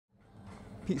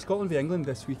Pete, Scotland v England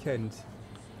this weekend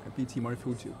at BT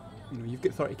Murrayfield. You know, you've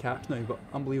got 30 caps now, but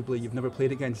unbelievably you've never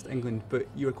played against England, but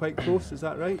you were quite close, is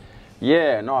that right?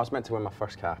 Yeah, no, I was meant to win my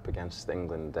first cap against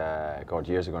England, God,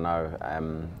 years ago now,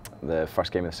 the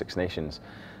first game of the Six Nations,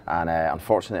 and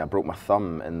unfortunately I broke my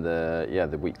thumb in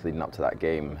the week leading up to that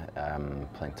game,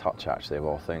 playing touch actually of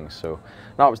all things. So,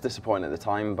 no, I was disappointed at the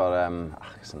time, but I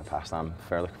guess in the past I'm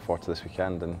fairly looking forward to this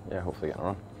weekend, and yeah, hopefully getting a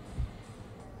run.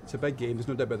 It's a big game, there's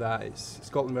no doubt about that. It's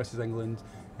Scotland versus England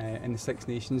in the Six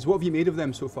Nations. What have you made of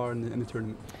them so far in the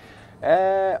tournament?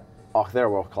 They're a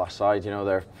world-class side. You know,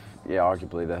 they're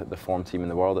arguably the form team in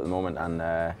the world at the moment,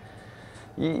 and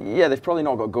yeah, they've probably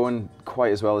not got going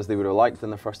quite as well as they would have liked in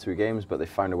the first two games, but they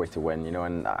found a way to win. You know,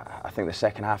 and I think the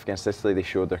second half against Italy they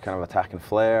showed their kind of attack and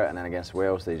flair, and then against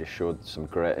Wales they just showed some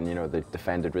grit, and you know they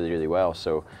defended really, really well.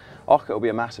 So, it'll be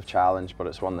a massive challenge, but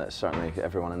it's one that certainly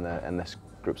everyone in this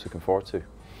group's looking forward to.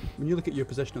 When you look at your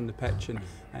position on the pitch and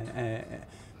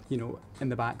you know, in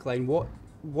the back line, what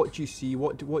do you see?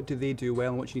 What do they do well,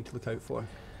 and what do you need to look out for?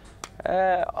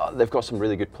 They've got some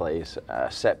really good plays.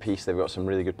 Set piece, they've got some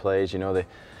really good plays. You know,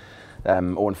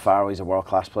 Owen Farrell, he's a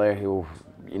world-class player. He'll,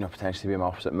 you know, potentially be my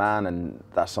opposite man, and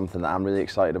that's something that I'm really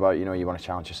excited about. You know, you want to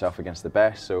challenge yourself against the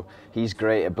best. So he's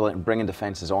great at bringing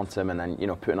defences onto him, and then you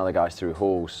know putting other guys through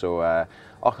holes. So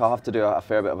I'll have to do a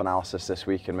fair bit of analysis this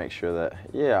week and make sure that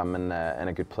I'm in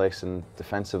a good place and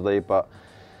defensively. But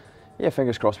yeah,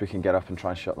 fingers crossed we can get up and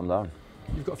try and shut them down.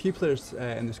 You've got a few players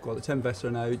in the squad, Tim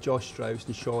Visser now, Josh Strauss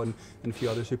and Sean and a few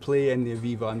others who play in the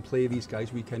Aviva and play these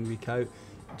guys week in, week out.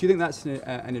 Do you think that's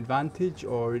an advantage,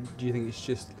 or do you think it's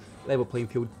just level playing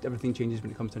field, everything changes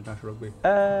when it comes to international rugby?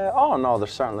 Oh no,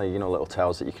 there's certainly, you know, little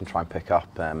tells that you can try and pick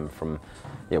up from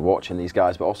watching these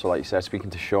guys, but also, like you said, speaking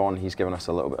to Sean, he's given us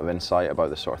a little bit of insight about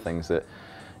the sort of things that,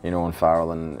 you know, and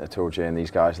Farrell and Itoje and these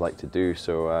guys like to do.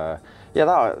 So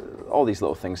yeah, all these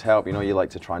little things help. You know, you like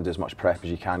to try and do as much prep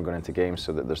as you can going into games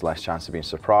so that there's less chance of being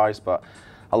surprised. But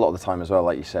a lot of the time as well,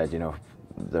 like you said, you know,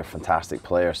 they're fantastic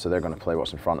players, so they're going to play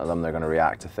what's in front of them. They're going to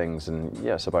react to things, and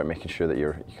yeah, it's about making sure that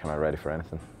you're kind of ready for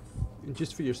anything. And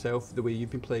just for yourself, the way you've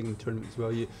been playing in the tournament as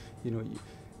well, you know.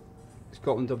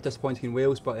 Scotland are disappointing in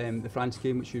Wales, but the France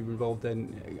game, which you were involved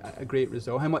in, a great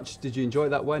result. How much did you enjoy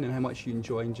that win, and how much are you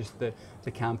enjoying just the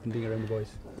camp and being around the boys?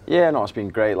 Yeah, no, it's been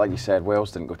great. Like you said,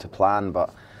 Wales didn't go to plan,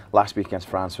 but last week against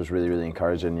France was really, really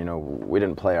encouraging. You know, we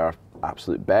didn't play our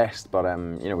absolute best, but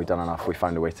you know, we done enough. We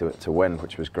found a way to win,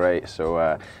 which was great.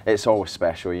 So it's always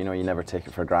special. You know, you never take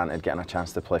it for granted getting a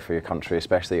chance to play for your country,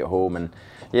 especially at home. And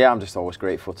yeah, I'm just always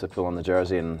grateful to pull on the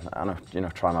jersey and you know,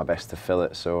 try my best to fill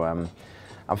it. So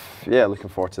I'm looking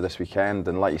forward to this weekend,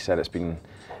 and like you said, it's been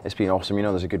awesome. You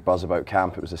know, there's a good buzz about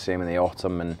camp. It was the same in the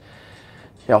autumn, and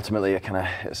yeah, ultimately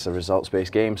it's a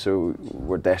results-based game, so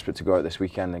we're desperate to go out this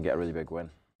weekend and get a really big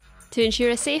win. To ensure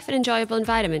a safe and enjoyable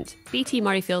environment, BT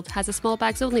Murrayfield has a small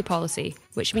bags only policy,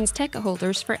 which means ticket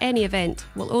holders for any event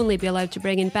will only be allowed to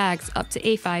bring in bags up to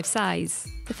A5 size.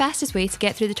 The fastest way to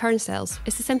get through the turnstiles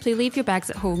is to simply leave your bags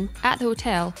at home, at the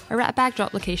hotel, or at a bag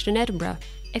drop location in Edinburgh.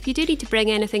 If you do need to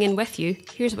bring anything in with you,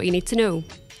 here's what you need to know.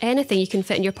 Anything you can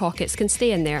fit in your pockets can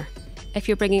stay in there. If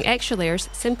you're bringing extra layers,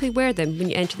 simply wear them when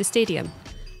you enter the stadium.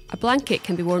 A blanket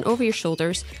can be worn over your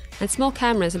shoulders, and small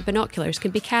cameras and binoculars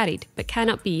can be carried but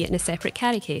cannot be in a separate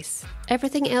carry case.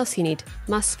 Everything else you need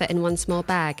must fit in one small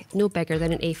bag, no bigger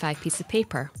than an A5 piece of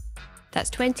paper. That's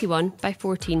 21 by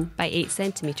 14 by 8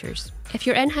 centimetres. If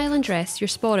you're in Highland dress, your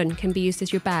sporran can be used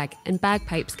as your bag, and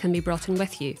bagpipes can be brought in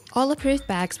with you. All approved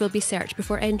bags will be searched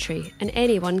before entry, and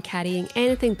anyone carrying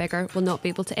anything bigger will not be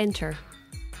able to enter.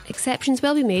 Exceptions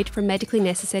will be made for medically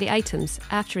necessary items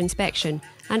after inspection,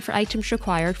 and for items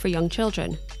required for young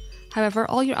children. However,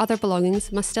 all your other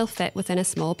belongings must still fit within a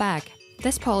small bag.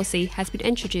 This policy has been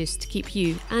introduced to keep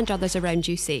you and others around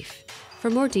you safe. For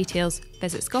more details,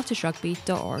 visit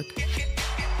scottishrugby.org.